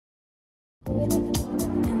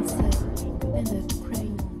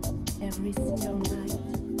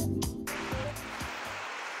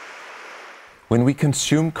When we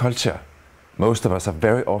consume culture, most of us are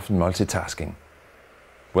very often multitasking.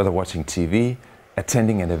 Whether watching TV,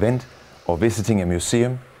 attending an event, or visiting a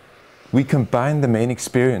museum, we combine the main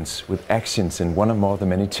experience with actions in one or more of the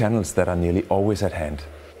many channels that are nearly always at hand.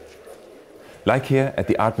 Like here at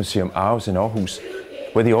the Art Museum Aarhus in Aarhus,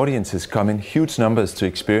 where the audiences come in huge numbers to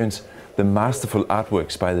experience the masterful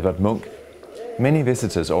artworks by Edvard Munch, many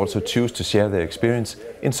visitors also choose to share their experience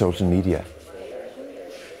in social media.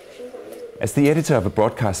 As the editor of a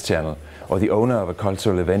broadcast channel or the owner of a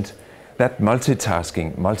cultural event, that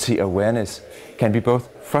multitasking, multi-awareness can be both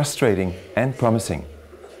frustrating and promising.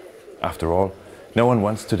 After all, no one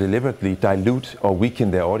wants to deliberately dilute or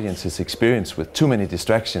weaken their audience's experience with too many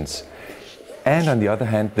distractions. And on the other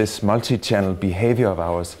hand, this multi-channel behavior of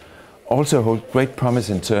ours also holds great promise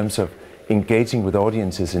in terms of engaging with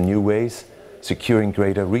audiences in new ways, securing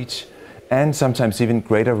greater reach, and sometimes even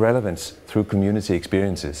greater relevance through community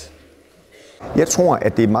experiences. Jeg tror,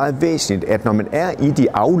 at det er meget væsentligt, at når man er i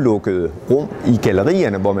de aflukkede rum i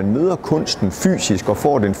gallerierne, hvor man møder kunsten fysisk og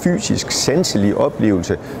får den fysisk sanselige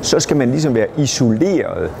oplevelse, så skal man ligesom være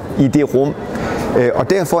isoleret i det rum. Og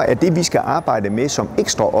derfor er det, vi skal arbejde med som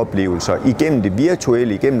ekstra oplevelser igennem det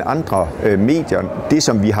virtuelle, igennem andre medier, det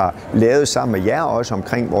som vi har lavet sammen med jer også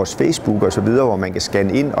omkring vores Facebook og så videre, hvor man kan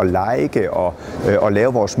scanne ind og like og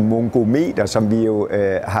lave vores mongometer, som vi jo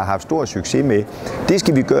har haft stor succes med. Det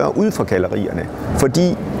skal vi gøre ud fra gallerierne.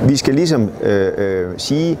 Fordi vi skal ligesom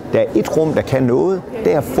sige, der er et rum, der kan noget,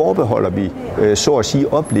 der forbeholder vi så at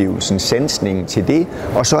sige oplevelsen, sansningen til det,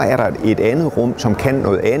 og så er der et andet rum, som kan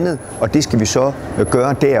noget andet, og det skal vi så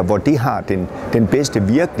gøre der, hvor det har den bedste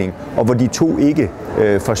virkning, og hvor de to ikke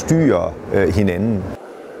forstyrrer hinanden.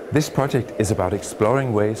 This project is about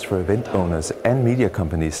exploring ways for event owners and media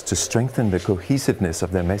companies to strengthen the cohesiveness of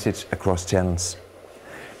their message across channels.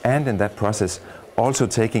 And in that process, also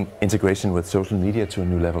taking integration with social media to a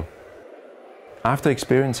new level. After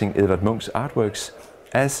experiencing Edvard Munch's artworks,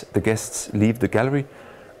 as the guests leave the gallery,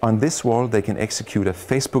 on this wall they can execute a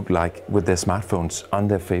Facebook-like with their smartphones on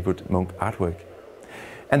their favorite Munch artwork.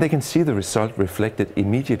 And they can see the result reflected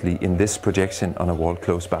immediately in this projection on a wall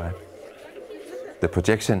close by. The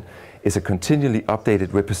projection is a continually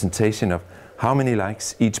updated representation of how many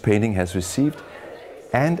likes each painting has received,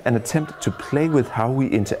 and an attempt to play with how we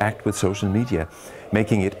interact with social media,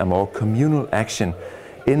 making it a more communal action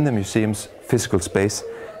in the museum's physical space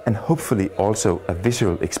and hopefully also a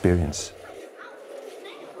visual experience.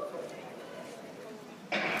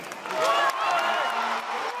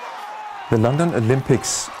 The London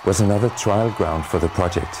Olympics was another trial ground for the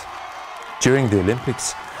project. During the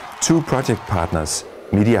Olympics, two project partners,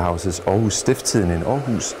 media houses Aarhus Stiftstidende in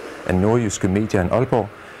Aarhus and Nordjyske Media in Aalborg,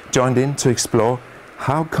 joined in to explore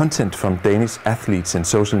how content from Danish athletes in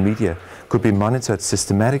social media could be monitored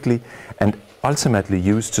systematically and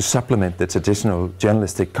ultimately used to supplement the traditional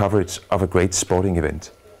journalistic coverage of a great sporting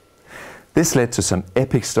event. This led to some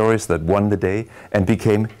epic stories that won the day and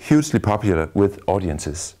became hugely popular with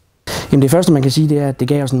audiences. Jamen det første man kan sige, det er, at det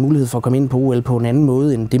gav os en mulighed for at komme ind på OL på en anden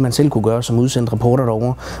måde, end det man selv kunne gøre som udsendt reporter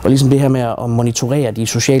derovre. Og ligesom det her med at monitorere de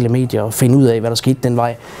sociale medier og finde ud af, hvad der skete den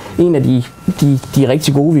vej. En af de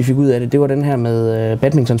rigtig gode, vi fik ud af det, det var den her med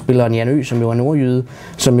badmintonspilleren Jan Ø, som jo var nordjyde,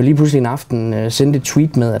 som jo lige pludselig en aften sendte et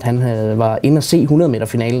tweet med, at han var inde at se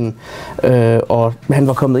 100-meter-finalen. Og han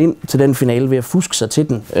var kommet ind til den finale ved at fuske sig til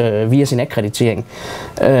den via sin akkreditering.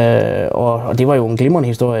 Og det var jo en glimrende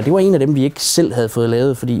historie. Det var en af dem, vi ikke selv havde fået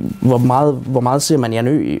lavet, fordi hvor meget ser man Jan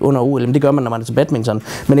Ø under OL? Men det gør man, når man er til badminton.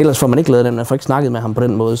 Men ellers får man ikke lavet den, man får ikke snakket med ham på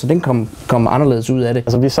den måde. Så den kom anderledes ud af det.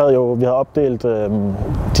 Altså vi har opdelt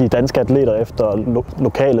de danske atleter efter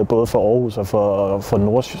lokale, både for Aarhus og for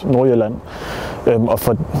Nordjylland. Og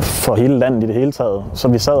for hele landet i det hele taget. Så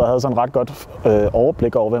vi sad og havde sådan ret godt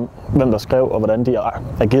overblik over, hvem der skrev, og hvordan de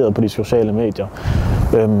agerede på de sociale medier.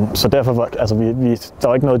 Så derfor var, altså der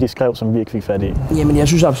var ikke noget, de skrev, som vi ikke fik fat i. Jamen jeg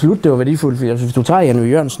synes absolut, det var værdifuldt. Hvis du tager Jan Ø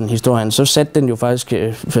Jørgensen-historien, så satte den jo faktisk,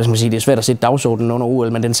 hvad skal man sige, det er svært at sætte dagsordenen under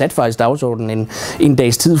OL, men den satte faktisk dagsordenen en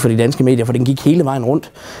dags tid for de danske medier, for den gik hele vejen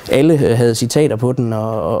rundt. Alle havde citater på den,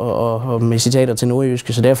 og med citater til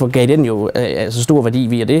nordjyske, så derfor gav den jo altså stor værdi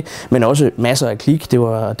via det, men også masser af klik. Det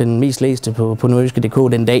var den mest læste på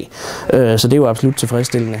nordjyske.dk den dag, så det var absolut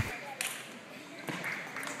tilfredsstillende.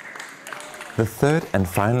 The third and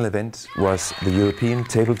final event was the European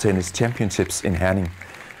Table Tennis Championships in Herning,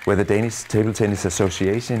 where the Danish Table Tennis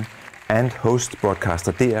Association and host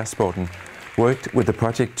broadcaster DR Sporten worked with the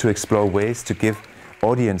project to explore ways to give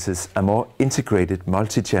audiences a more integrated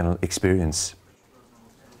multi-channel experience.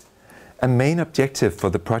 A main objective for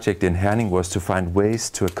the project in Herning was to find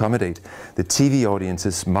ways to accommodate the TV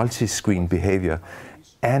audience's multi-screen behavior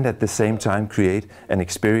and at the same time create an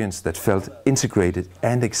experience that felt integrated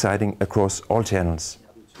and exciting across all channels.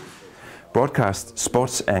 Broadcast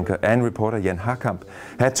sports anchor and reporter Jan Harkamp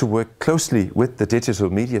had to work closely with the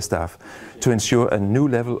digital media staff to ensure a new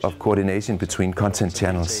level of coordination between content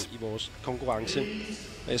channels.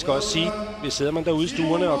 Jeg skal også sige, hvis sidder man derude i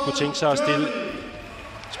stuerne og kunne tænke sig at stille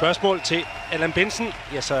spørgsmål til Allan Bentzen,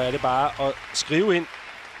 ja, så er det bare at skrive ind.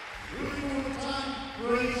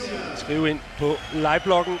 Skriv ind på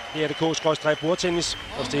livebloggen, dr.dk/bordtennis,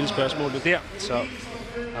 og stille spørgsmålet der. Så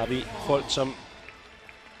har vi folk, som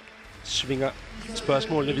svinger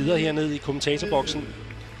spørgsmålene videre hernede i kommentatorboksen.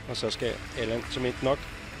 Og så skal Allan som et nok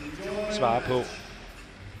svare på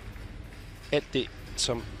alt det,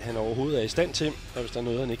 som han overhovedet er i stand til. Og hvis der er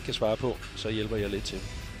noget, han ikke kan svare på, så hjælper jeg lidt til.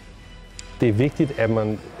 Det er vigtigt, at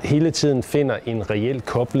man hele tiden finder en reel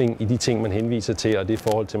kobling i de ting, man henviser til, og det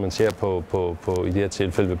forhold til, man ser på i det her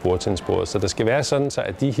tilfælde ved bordtennisbordet. Så der skal være sådan, så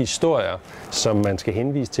at de historier, som man skal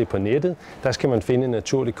henvise til på nettet, der skal man finde en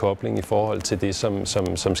naturlig kobling i forhold til det,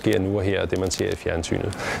 som sker nu og her, og det, man ser i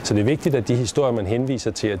fjernsynet. Så det er vigtigt, at de historier, man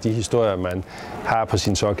henviser til, og de historier, man har på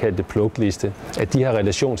sin såkaldte plugliste, at de har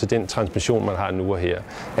relation til den transmission, man har nu og her.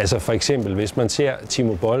 Altså for eksempel, hvis man ser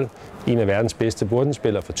Timo Boll, en af verdens bedste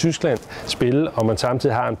bordtennisspillere fra Tyskland, spille, og man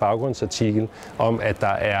samtidig har en baggrundsartikel om, at der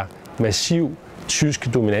er massiv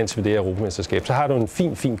tysk dominans ved det her europamesterskab, så har du en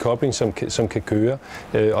fin kobling, som kan køre,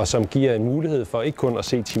 og som giver en mulighed for ikke kun at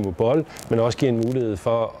se Timo Boll, men også giver en mulighed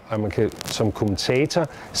for, at man kan som kommentator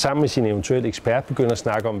sammen med sin eventuelle ekspert begynde at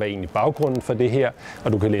snakke om, hvad er egentlig baggrunden for det her,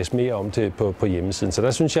 og du kan læse mere om det på hjemmesiden. Så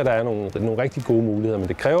der synes jeg, der er nogle rigtig gode muligheder, men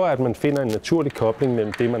det kræver, at man finder en naturlig kobling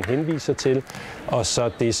mellem det, man henviser til, og så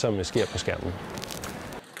det, som sker på skærmen.